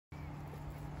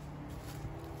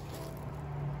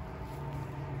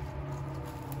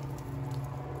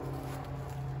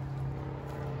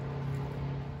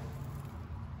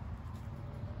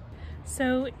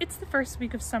So it's the first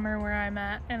week of summer where I'm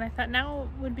at, and I thought now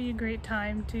would be a great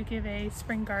time to give a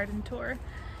spring garden tour.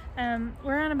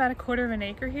 We're on about 1/4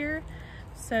 acre here,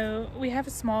 so we have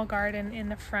a small garden in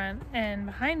the front, and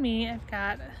behind me I've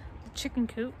got the chicken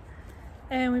coop,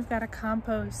 and we've got a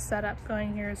compost setup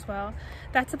going here as well.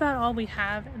 That's about all we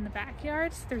have in the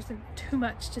backyard, so there's too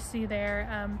much to see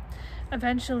there.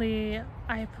 Eventually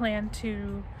I plan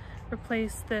to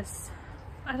replace this,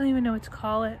 I don't even know what to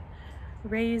call it,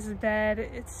 raised bed.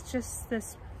 It's just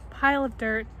this pile of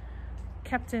dirt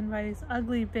kept in by these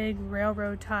ugly big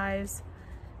railroad ties,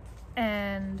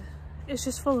 and it's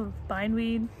just full of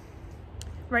bindweed.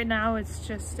 Right now it's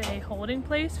just a holding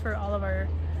place for all of our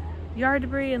yard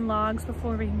debris and logs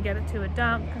before we can get it to a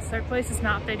dump, because our place is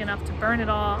not big enough to burn it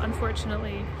all,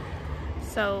 unfortunately.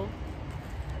 So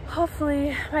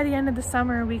hopefully by the end of the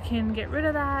summer we can get rid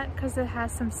of that, because it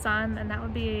has some sun, and that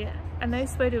would be a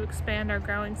nice way to expand our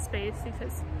growing space,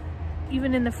 because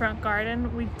even in the front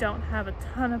garden we don't have a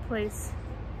ton of place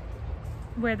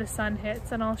where the sun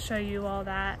hits, and I'll show you all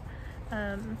that.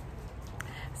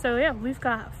 So yeah, we've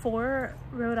got 4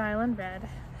 Rhode Island red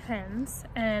hens,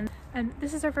 and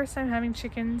this is our first time having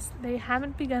chickens. They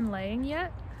haven't begun laying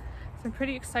yet, so I'm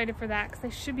pretty excited for that, because they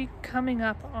should be coming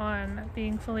up on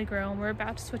being fully grown. We're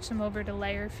about to switch them over to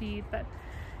layer feed, but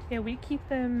yeah, we keep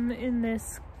them in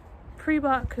this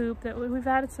pre-bought coop that we've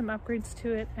added some upgrades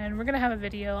to it, and we're gonna have a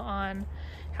video on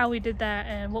how we did that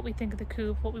and what we think of the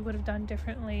coop, what we would have done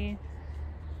differently,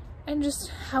 and just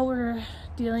how we're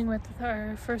dealing with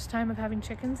our first time of having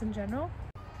chickens in general.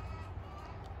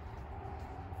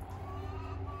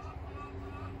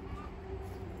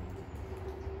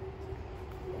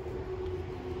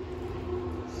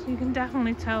 So you can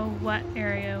definitely tell what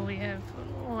area we have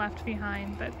left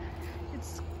behind, but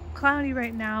it's cloudy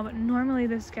right now, but normally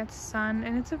this gets sun,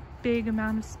 and it's a big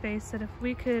amount of space that if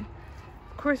we could,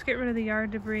 of course, get rid of the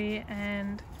yard debris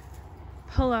and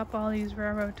pull up all these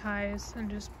railroad ties and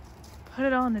just put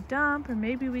it all in the dump, or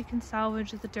maybe we can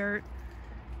salvage the dirt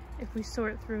if we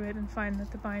sort through it and find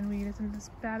that the bindweed isn't as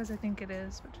bad as I think it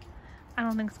is, which I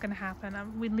don't think it's going to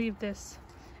happen. We'd leave this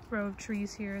row of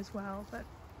trees here as well, but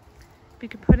we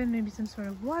could put in maybe some sort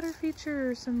of water feature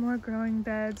or some more growing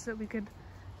beds that we could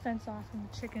fence off from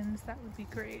the chickens. That would be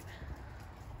great.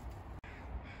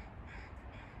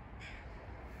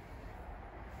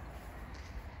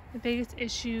 The biggest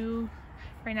issue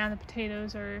right now, the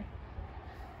potatoes are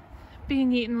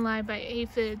being eaten alive by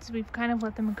aphids. We've kind of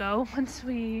let them go once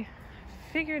we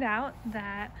figured out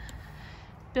that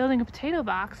building a potato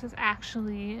box is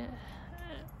actually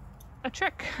a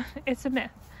trick. It's a myth.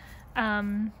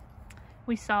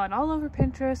 We saw it all over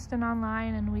Pinterest and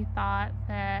online, and we thought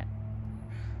that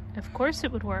of course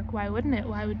it would work. Why wouldn't it?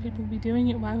 Why would people be doing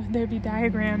it? Why would there be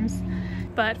diagrams?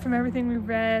 But from everything we've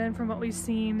read and from what we've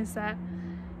seen is that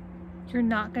you're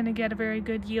not going to get a very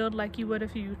good yield like you would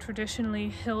if you traditionally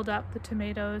hilled up the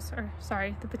potatoes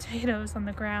on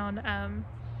the ground.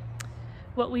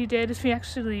 What we did is we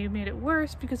actually made it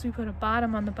worse, because we put a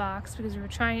bottom on the box, because we were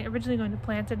originally going to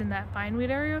plant it in that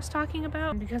bindweed area I was talking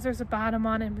about. And because there's a bottom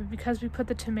on it, but because we put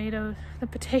the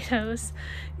potatoes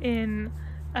in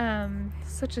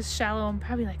such a shallow,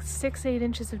 probably like 6-8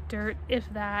 inches of dirt,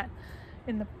 if that,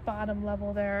 in the bottom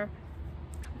level there,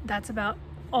 that's about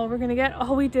all we're gonna get.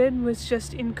 All we did was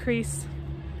just increase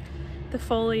the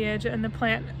foliage and the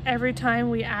plant every time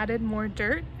we added more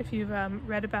dirt. If you've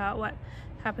read about what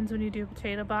happens when you do a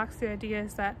potato box, the idea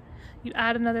is that you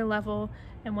add another level,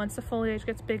 and once the foliage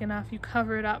gets big enough you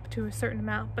cover it up to a certain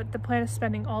amount, but the plant is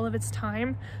spending all of its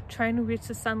time trying to reach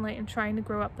the sunlight and trying to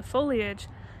grow up the foliage,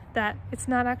 that it's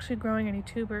not actually growing any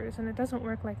tubers, and it doesn't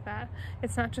work like that.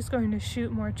 It's not just going to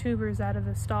shoot more tubers out of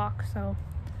the stalk. So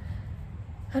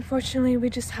unfortunately we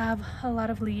just have a lot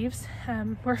of leaves.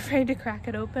 We're afraid to crack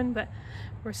it open, but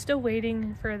we're still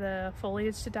waiting for the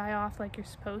foliage to die off like you're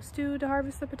supposed to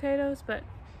harvest the potatoes. But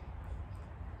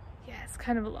yeah, it's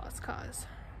kind of a lost cause.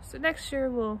 So next year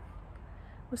we'll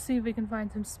see if we can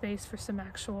find some space for some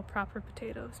actual proper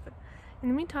potatoes, but in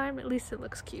the meantime at least it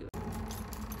looks cute.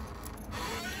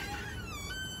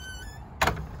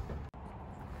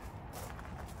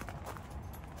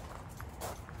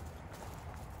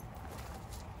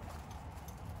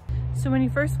 So when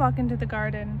you first walk into the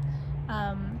garden,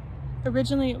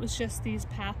 originally it was just these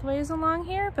pathways along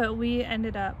here, but we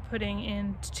ended up putting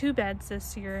in 2 beds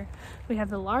this year. We have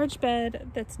the large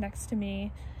bed that's next to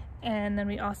me, and then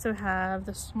we also have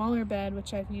the smaller bed,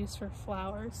 which I've used for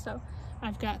flowers. So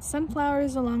I've got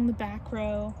sunflowers along the back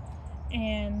row,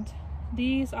 and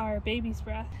these are baby's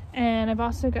breath. And I've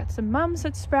also got some mums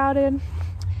that sprouted,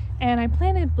 and I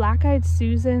planted black-eyed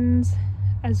Susans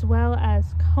as well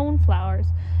as coneflowers.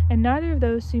 and neither of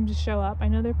those seem to show up. I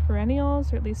know they're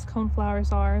perennials, or at least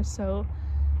coneflowers are, so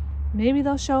maybe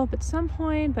they'll show up at some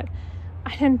point, but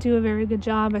I didn't do a very good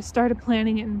job. I started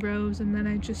planting it in rows, and then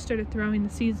I just started throwing the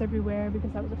seeds everywhere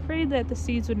because I was afraid that the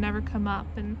seeds would never come up,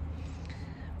 and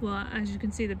well, as you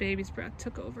can see, the baby's breath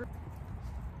took over.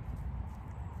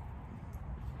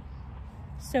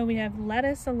 So we have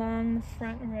lettuce along the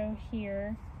front row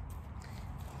here,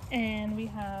 and we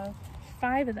have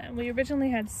 5 of them. We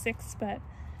originally had 6, but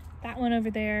that one over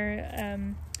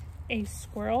there, a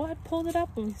squirrel had pulled it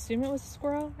up. We assume it was a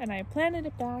squirrel, and I planted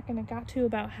it back, and it got to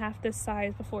about half this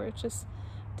size before it just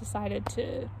decided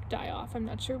to die off. I'm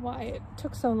not sure why it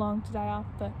took so long to die off,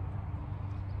 but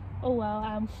oh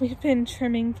well. We've been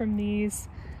trimming from these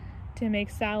to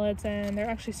make salads, and they're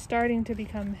actually starting to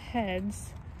become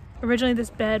heads. Originally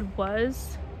this bed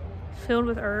was filled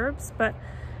with herbs, but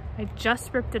I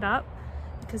just ripped it up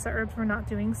because the herbs were not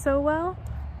doing so well.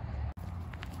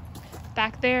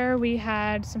 Back there we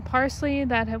had some parsley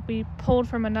that we pulled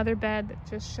from another bed that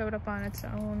just showed up on its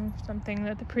own, something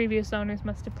that the previous owners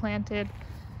must have planted.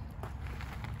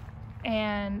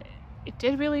 And it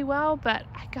did really well, but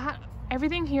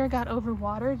everything here got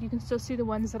overwatered. You can still see the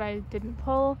ones that I didn't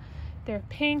pull. They're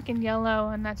pink and yellow,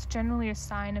 and that's generally a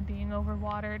sign of being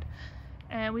overwatered.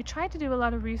 And we tried to do a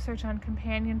lot of research on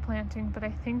companion planting, but I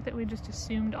think that we just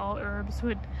assumed all herbs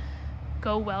would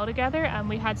go well together.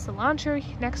 We had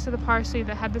cilantro next to the parsley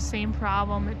that had the same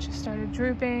problem. It just started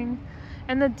drooping,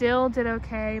 and the dill did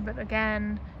okay, but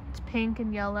again, it's pink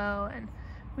and yellow, and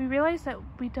we realized that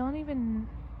we don't even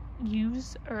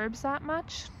use herbs that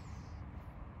much.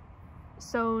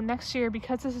 So next year,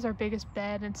 because this is our biggest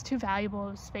bed and it's too valuable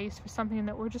of space for something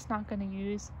that we're just not going to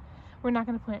use, we're not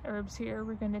going to plant herbs here.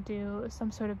 We're going to do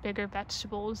some sort of bigger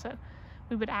vegetables that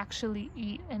we would actually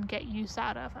eat and get use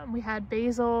out of. We had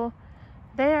basil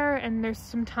there, and there's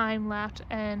some time left,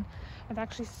 and I've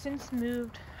actually since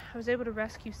moved. I was able to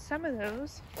rescue some of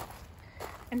those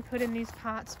and put in these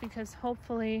pots because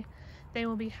hopefully they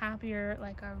will be happier.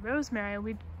 Like our rosemary,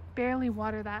 we barely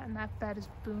water that, and that bed is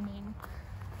booming.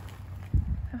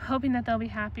 I'm hoping that they'll be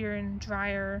happier and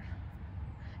drier,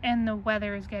 and the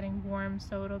weather is getting warm,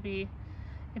 so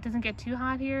it doesn't get too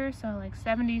hot here, so like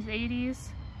 70s, 80s,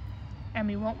 and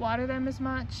we won't water them as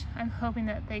much. I'm hoping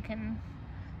that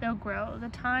they'll grow. The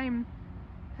thyme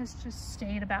has just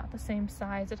stayed about the same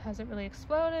size. It hasn't really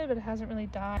exploded, but it hasn't really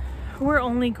died. We're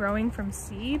only growing from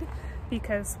seed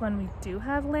because when we do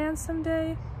have land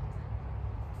someday,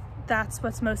 that's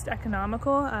what's most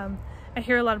economical. I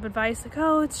hear a lot of advice like,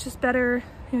 oh, it's just better,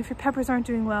 if your peppers aren't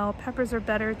doing well, peppers are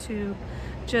better to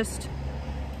just,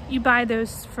 you buy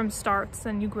those from starts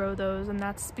and you grow those, and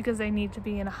that's because they need to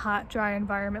be in a hot, dry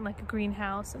environment like a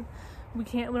greenhouse, and we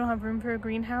don't have room for a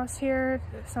greenhouse here,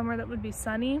 somewhere that would be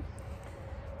sunny.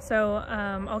 So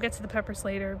I'll get to the peppers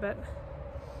later, but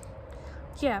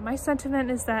yeah, my sentiment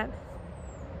is that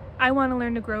I want to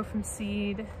learn to grow from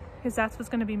seed because that's what's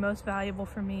going to be most valuable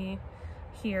for me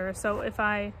here. So if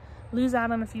I lose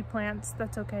out on a few plants,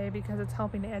 that's okay, because it's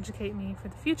helping to educate me for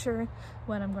the future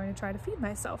when I'm going to try to feed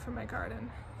myself from my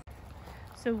garden.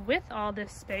 So with all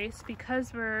this space,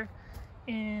 because we're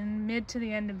in mid to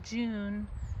the end of June,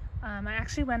 I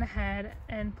actually went ahead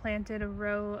and planted a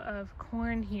row of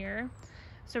corn here.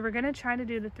 So we're gonna try to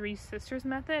do the 3 sisters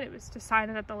method. It was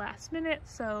decided at the last minute,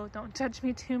 so don't judge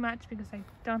me too much because I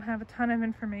don't have a ton of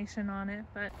information on it.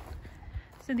 But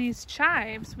so these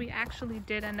chives we actually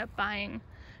did end up buying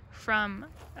from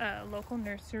a local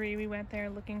nursery. We went there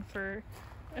looking for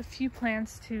a few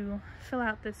plants to fill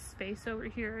out this space over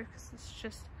here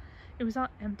because it was all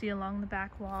empty along the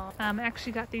back wall. I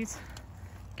actually got these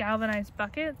galvanized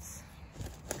buckets.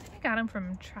 I think I got them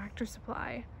from Tractor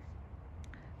Supply.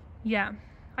 Yeah,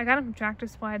 I got them from Tractor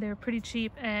Supply. They were pretty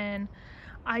cheap, and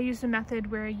I used a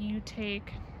method where you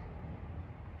take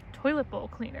toilet bowl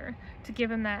cleaner to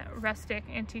give them that rustic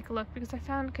antique look because I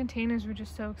found containers were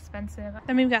just so expensive.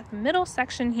 Then we've got the middle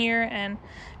section here, and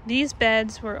these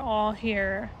beds were all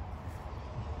here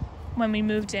when we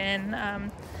moved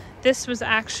in. This was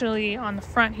actually on the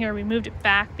front here. We moved it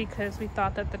back because we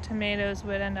thought that the tomatoes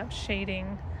would end up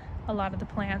shading a lot of the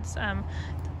plants.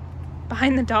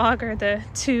 Behind the dog are the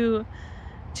two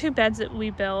beds that we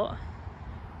built.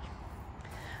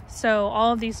 So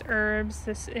all of these herbs,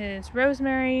 this is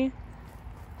rosemary,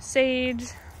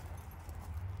 sage,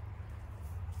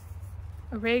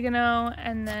 oregano,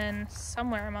 and then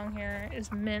somewhere among here is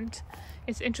mint.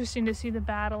 It's interesting to see the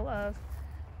battle of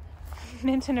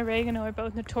mint and oregano are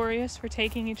both notorious for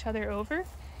taking each other over.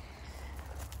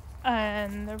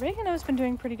 And the oregano's been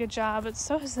doing a pretty good job, but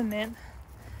so has the mint.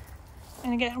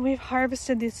 And again, we've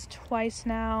harvested these twice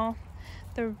now.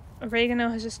 The oregano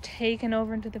has just taken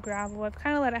over into the gravel. I've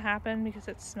kind of let it happen because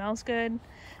it smells good.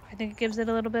 I think it gives it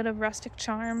a little bit of rustic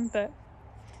charm, but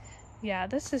yeah,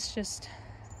 this is just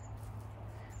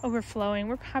overflowing.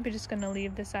 We're probably just going to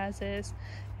leave this as is.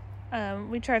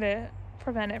 We try to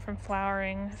prevent it from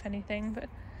flowering, if anything, but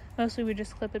mostly we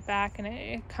just clip it back and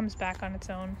it comes back on its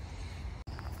own.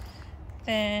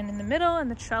 Then in the middle, in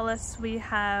the trellis, we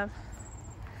have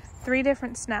 3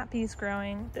 different snap peas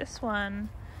growing. This one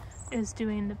is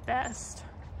doing the best,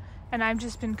 and I've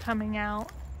just been coming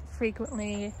out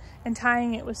frequently and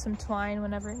tying it with some twine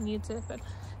whenever it needs it, but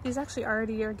these actually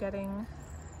already are getting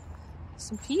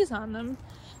some peas on them,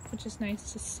 which is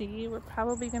nice to see. We're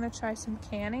probably going to try some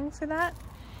canning for that.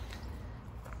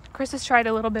 Chris has tried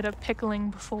a little bit of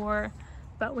pickling before,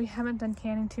 but we haven't done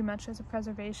canning too much as a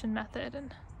preservation method.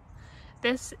 And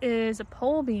this is a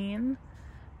pole bean.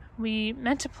 We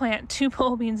meant to plant 2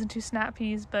 pole beans and 2 snap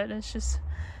peas, but it's just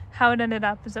how it ended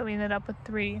up is that we ended up with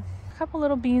 3. A couple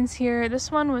little beans here.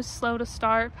 This one was slow to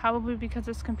start, probably because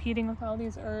it's competing with all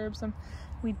these herbs, and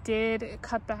we did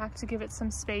cut back to give it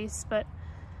some space, but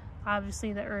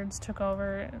obviously the herbs took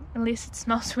over. At least it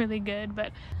smells really good.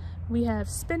 But we have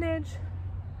spinach,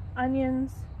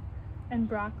 onions, and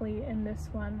broccoli in this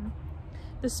one.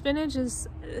 The spinach is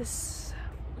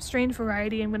a strange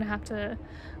variety. I'm gonna have to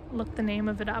look the name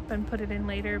of it up and put it in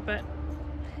later, but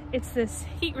it's this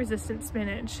heat-resistant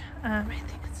spinach. I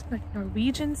think it's like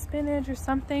Norwegian spinach or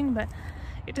something, but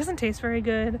it doesn't taste very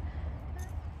good.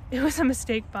 It was a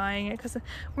mistake buying it because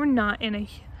we're not in a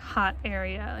hot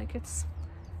area. Like, it's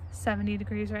 70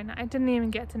 degrees right now. I didn't even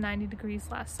get to 90 degrees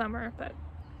last summer, but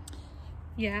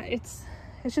yeah, it's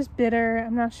just bitter.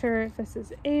 I'm not sure if this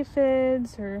is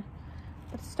aphids or,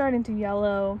 but it's starting to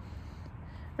yellow.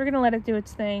 We're gonna let it do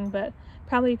its thing, but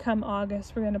probably come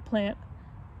August we're gonna plant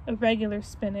a regular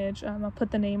spinach. I'll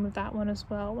put the name of that one as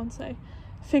well once I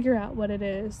figure out what it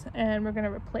is, and we're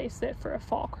gonna replace it for a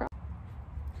fall crop.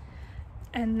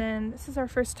 And then this is our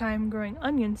first time growing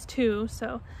onions too,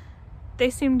 so they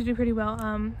seem to do pretty well.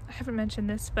 I haven't mentioned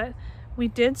this, but we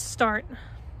did start,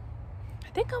 I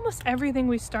think almost everything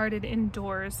we started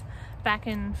indoors back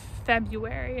in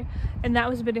February, and that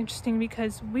was a bit interesting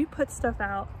because we put stuff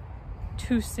out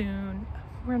too soon.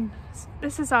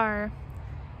 This is our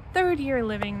 3rd year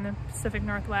living in the Pacific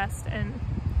Northwest, and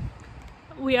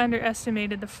we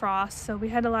underestimated the frost, so we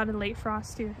had a lot of late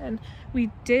frost here. And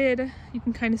we did, you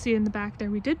can kind of see it in the back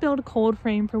there, we did build a cold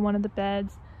frame for one of the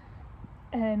beds,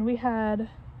 and we had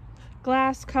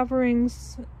glass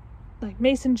coverings, like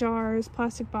mason jars,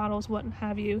 plastic bottles, what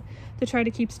have you, to try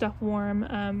to keep stuff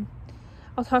warm.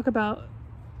 I'll talk about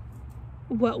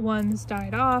what ones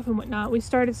died off and whatnot. We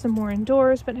started some more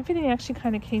indoors, but everything actually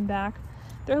kind of came back.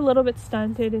 They're a little bit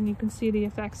stunted, and you can see the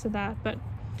effects of that. But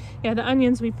yeah, the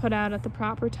onions we put out at the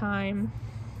proper time.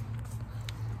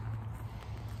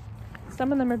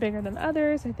 Some of them are bigger than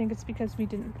others. I think it's because we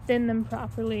didn't thin them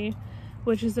properly,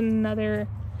 which is another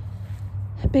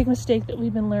big mistake that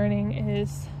we've been learning.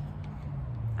 Is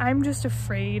I'm just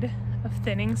afraid of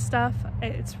thinning stuff.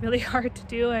 It's really hard to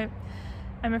do.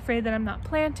 I'm afraid that I'm not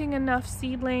planting enough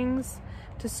seedlings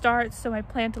to start, so I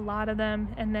plant a lot of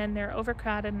them and then they're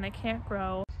overcrowded and I can't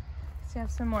grow. So I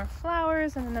have some more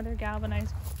flowers and another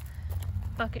galvanized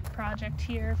bucket project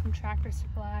here from Tractor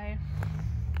Supply.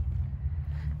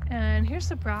 And here's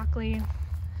the broccoli.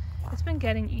 It's been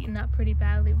getting eaten up pretty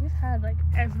badly. We've had like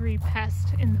every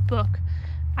pest in the book.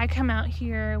 I come out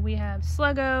here, we have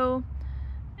sluggo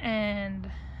and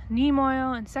neem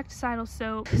oil, insecticidal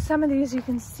soap. Some of these you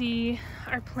can see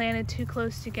are planted too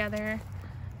close together.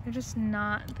 They're just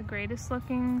not the greatest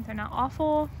looking. They're not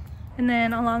awful. And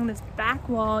then along this back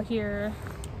wall here,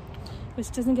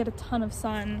 which doesn't get a ton of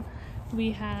sun,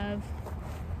 we have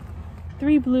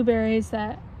 3 blueberries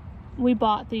that we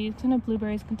bought. These kind of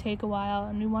blueberries can take a while,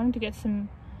 and we wanted to get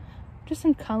just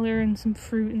some color and some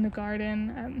fruit in the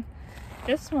garden.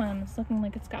 This one is looking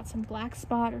like it's got some black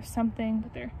spot or something,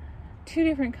 but they're 2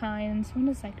 different kinds. One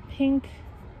is like pink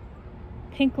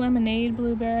lemonade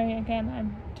blueberry. Again,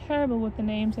 I'm terrible with the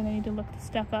names and I need to look the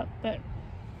stuff up, but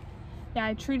yeah,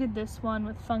 I treated this one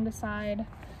with fungicide.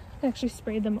 I actually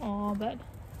sprayed them all, but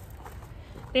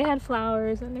they had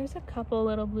flowers, and there's a couple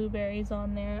little blueberries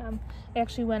on there. I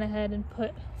actually went ahead and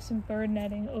put some bird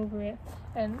netting over it,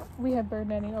 and we have bird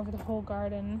netting over the whole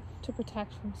garden to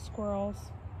protect from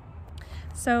squirrels.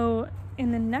 So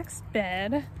in the next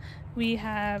bed we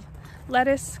have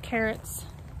lettuce, carrots,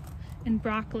 and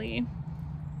broccoli.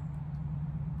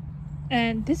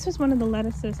 And this was one of the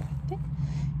lettuces, I think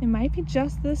it might be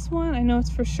just this one. I know it's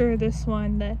for sure this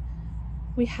one that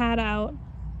we had out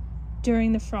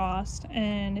during the frost,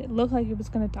 and it looked like it was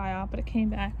going to die off, but it came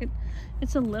back.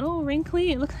 It's a little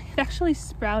wrinkly. It looked like it actually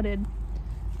sprouted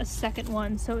a second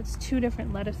one, so it's 2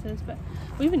 different lettuces, but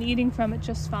we've been eating from it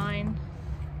just fine.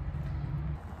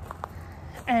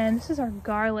 And this is our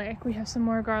garlic. We have some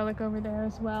more garlic over there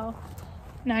as well.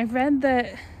 Now I've read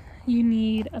that you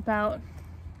need about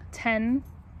 10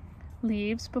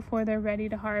 leaves before they're ready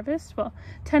to harvest. Well,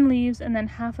 10 leaves, and then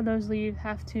half of those leaves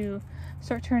have to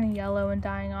start turning yellow and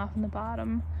dying off in the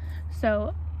bottom.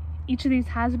 So each of these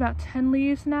has about 10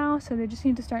 leaves now, so they just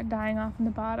need to start dying off in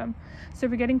the bottom. So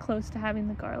we're getting close to having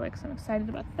the garlic, so I'm excited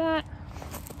about that.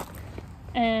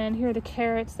 And here are the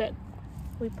carrots that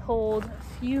we pulled a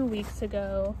few weeks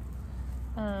ago.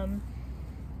 They're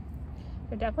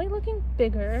definitely looking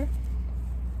bigger.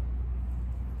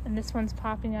 And this one's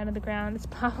popping out of the ground. It's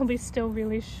probably still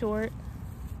really short.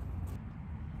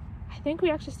 I think we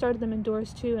actually started them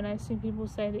indoors too, and I've seen people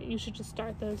say that you should just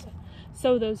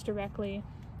sow those directly.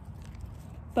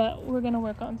 But we're gonna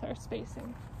work on our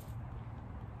spacing.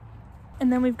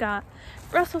 And then we've got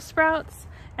Brussels sprouts,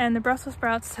 and the Brussels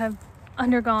sprouts have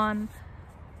undergone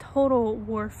total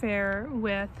warfare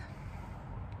with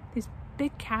these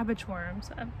big cabbage worms.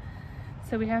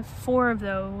 So we have 4 of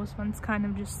those. One's kind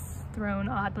of just thrown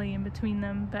oddly in between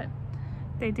them, but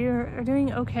they are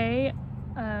doing okay.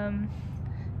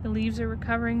 The leaves are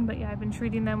recovering, but yeah, I've been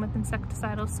treating them with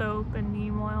insecticidal soap and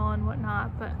neem oil and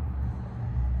whatnot, but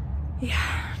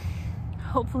yeah,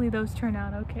 hopefully those turn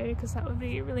out okay, because that would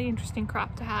be a really interesting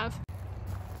crop to have.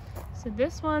 So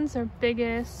this one's our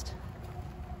biggest,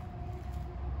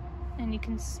 and you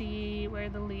can see where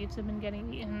the leaves have been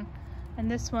getting eaten, and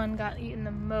this one got eaten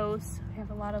the most. We have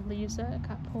a lot of leaves that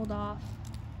got pulled off.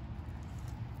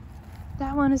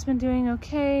 That one has been doing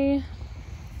okay,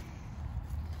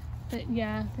 but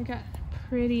yeah, they got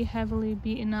pretty heavily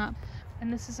beaten up.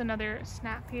 And this is another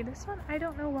snap pea. This one, I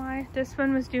don't know why. This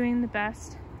one was doing the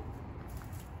best.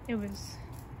 It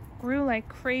grew like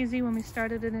crazy when we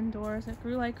started it indoors. It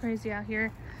grew like crazy out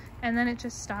here, and then it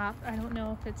just stopped. I don't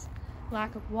know if it's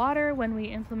lack of water when we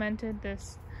implemented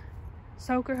this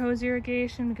soaker hose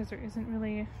irrigation, because there isn't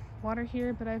really water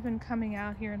here, but I've been coming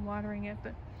out here and watering it,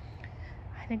 but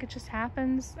I think it just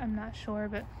happens. I'm not sure,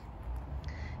 but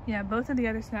yeah, both of the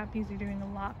other snap peas are doing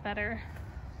a lot better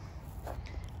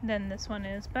than this one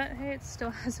is, but hey, it still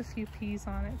has a few peas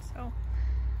on it, so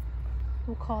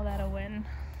we'll call that a win.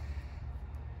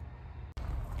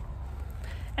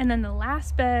 And then the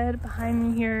last bed behind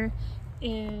me here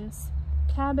is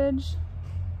cabbage,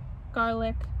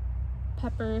 garlic,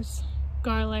 peppers,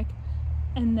 garlic,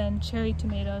 and then cherry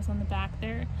tomatoes on the back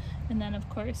there. And then of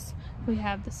course we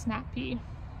have the snap pea.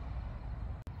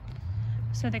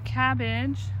 So the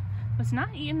cabbage was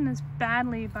not eaten as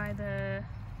badly by the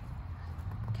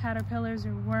caterpillars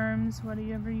or worms,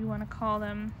 whatever you want to call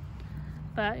them,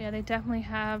 but yeah, they definitely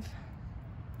have.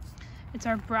 It's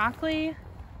our broccoli,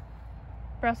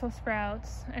 Brussels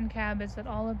sprouts, and cabbage that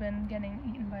all have been getting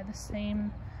eaten by the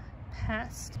same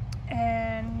pest.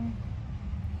 And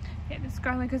yeah, this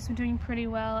garlic has been doing pretty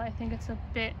well. I think it's a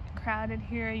bit crowded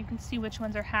here. You can see which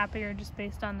ones are happier just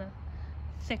based on the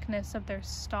thickness of their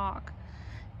stalk.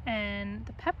 And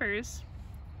the peppers,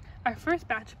 our first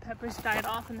batch of peppers died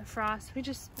off in the frost.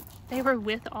 They were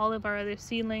with all of our other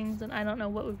seedlings, and I don't know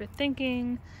what we were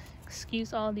thinking.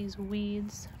 Excuse all these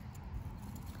weeds.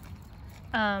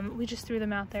 We just threw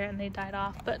them out there and they died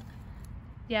off. But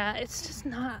yeah, it's just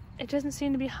not, it doesn't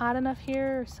seem to be hot enough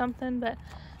here or something, but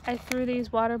I threw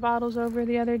these water bottles over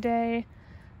the other day.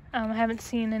 I haven't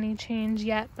seen any change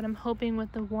yet, but I'm hoping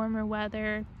with the warmer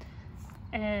weather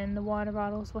and the water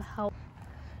bottles will help.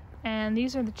 And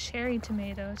these are the cherry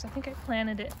tomatoes. I think I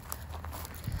planted it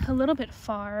a little bit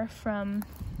far from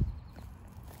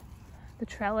the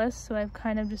trellis, so I've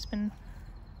kind of just been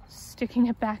sticking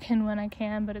it back in when I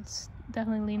can, but it's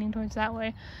definitely leaning towards that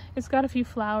way. It's got a few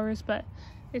flowers, but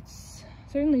it's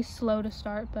certainly slow to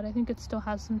start, but I think it still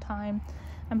has some time.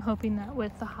 I'm hoping that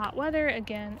with the hot weather,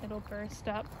 again, it'll burst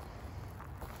up.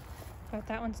 But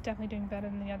that one's definitely doing better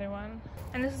than the other one.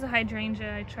 And this is a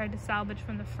hydrangea I tried to salvage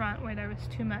from the front where there was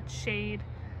too much shade.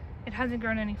 It hasn't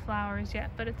grown any flowers yet,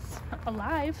 but it's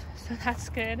alive, so that's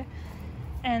good.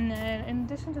 And then in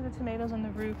addition to the tomatoes on the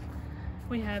roof,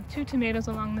 we have 2 tomatoes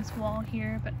along this wall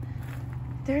here, but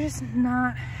they're just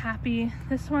not happy.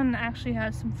 This one actually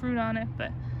has some fruit on it,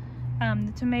 but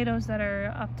the tomatoes that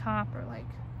are up top are like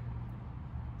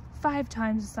 5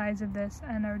 times the size of this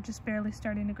and are just barely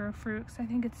starting to grow fruit, because I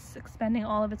think it's expending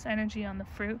all of its energy on the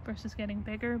fruit versus getting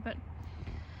bigger.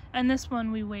 And this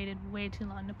one we waited way too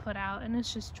long to put out, and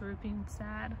it's just drooping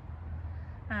sad.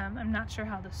 I'm not sure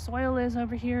how the soil is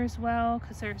over here as well,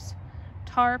 because there's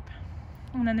tarp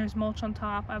And then there's mulch on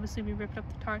top. Obviously we ripped up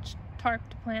the tarp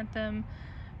to plant them.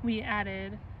 We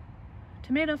added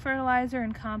tomato fertilizer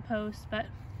and compost, but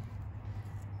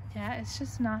yeah, it's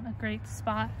just not a great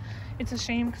spot. It's a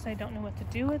shame because I don't know what to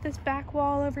do with this back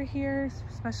wall over here,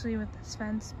 especially with this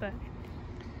fence, but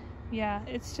yeah,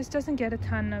 it just doesn't get a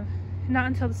ton of, not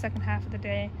until the second half of the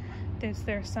day is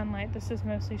there sunlight. This is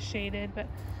mostly shaded, but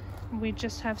we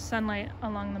just have sunlight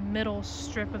along the middle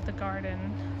strip of the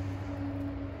garden.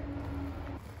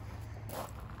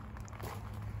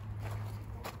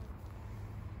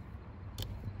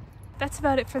 That's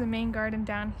about it for the main garden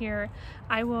down here.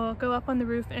 I will go up on the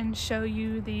roof and show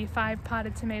you the 5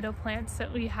 potted tomato plants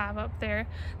that we have up there.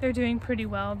 They're doing pretty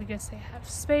well because they have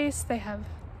space, they have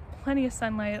plenty of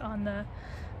sunlight on the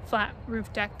flat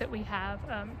roof deck that we have,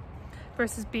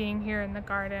 versus being here in the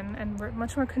garden, and we're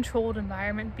much more controlled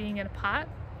environment being in a pot.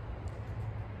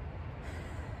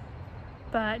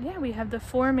 But yeah, we have the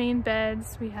 4 main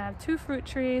beds, we have 2 fruit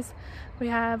trees, we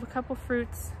have a couple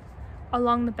fruits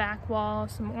along the back wall,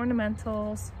 some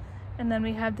ornamentals, and then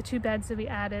we have the 2 beds that we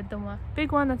added, the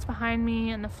big one that's behind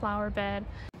me and the flower bed.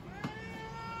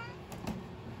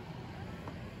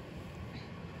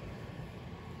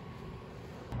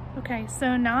 Okay,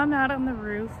 so now I'm out on the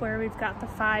roof where we've got the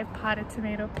 5 potted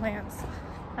tomato plants.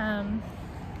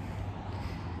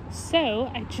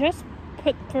 So I just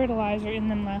put fertilizer in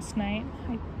them last night.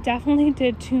 I definitely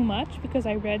did too much because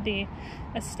I read the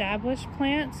established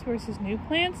plants versus new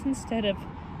plants instead of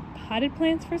potted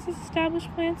plants versus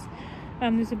established plants.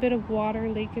 There's a bit of water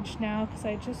leakage now because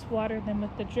I just watered them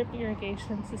with the drip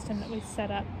irrigation system that we set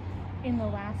up in the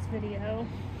last video.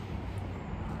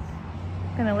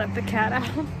 I'm gonna let the cat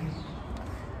out.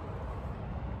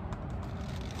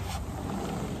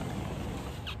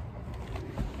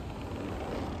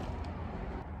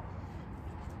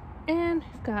 And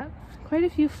we've got quite a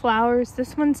few flowers.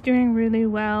 This one's doing really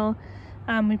well.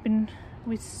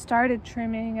 We started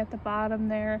trimming at the bottom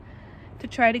there to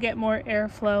try to get more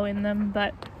airflow in them,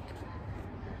 but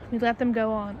we let them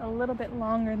go on a little bit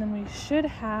longer than we should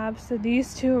have. So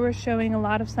these 2 were showing a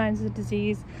lot of signs of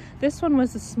disease. This one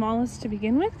was the smallest to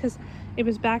begin with because it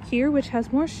was back here, which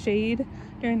has more shade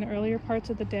during the earlier parts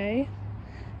of the day.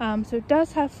 So it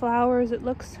does have flowers. It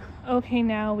looks okay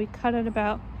now. We cut it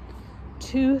about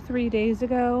 2-3 days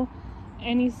ago.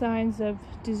 Any signs of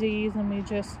disease, and we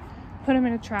just put them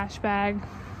in a trash bag.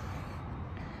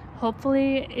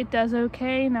 Hopefully it does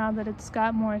okay now that it's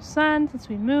got more sun since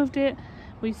we moved it.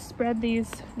 We spread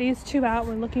these 2 out.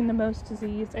 We're looking the most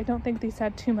diseased. I don't think these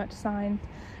had too much sign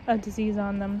of disease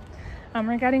on them.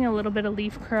 We're getting a little bit of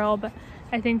leaf curl, but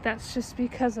I think that's just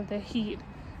because of the heat,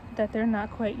 that they're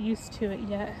not quite used to it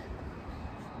yet.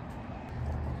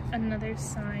 Another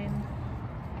sign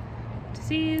of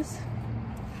disease.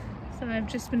 So I've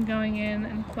just been going in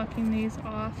and plucking these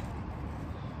off.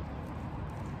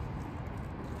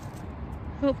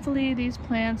 Hopefully these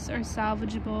plants are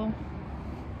salvageable.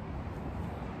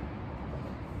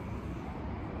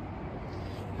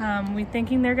 We're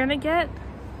thinking they're gonna get,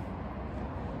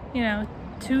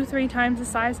 2-3 times the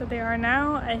size that they are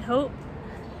now. I hope.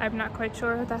 I'm not quite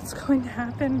sure if that's going to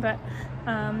happen, but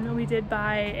we did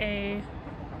buy a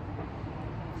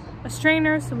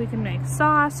strainer so we can make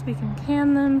sauce, we can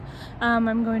can them.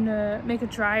 I'm going to make a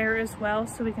dryer as well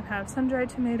so we can have sun-dried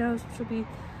tomatoes, which will be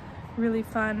really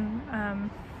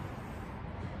fun.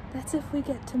 That's if we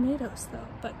get tomatoes though,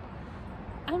 but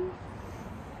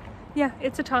yeah,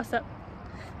 it's a toss-up.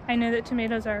 I know that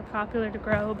tomatoes are popular to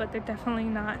grow, but they're definitely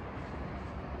not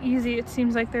easy. It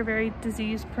seems like they're very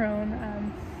disease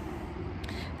prone.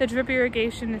 The drip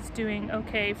irrigation is doing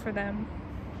okay for them,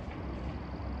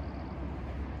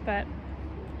 but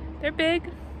they're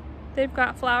big. They've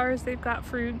got flowers, they've got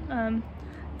fruit.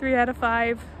 3 out of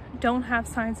 5 don't have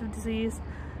signs of disease,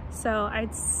 so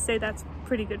I'd say that's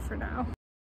pretty good for now.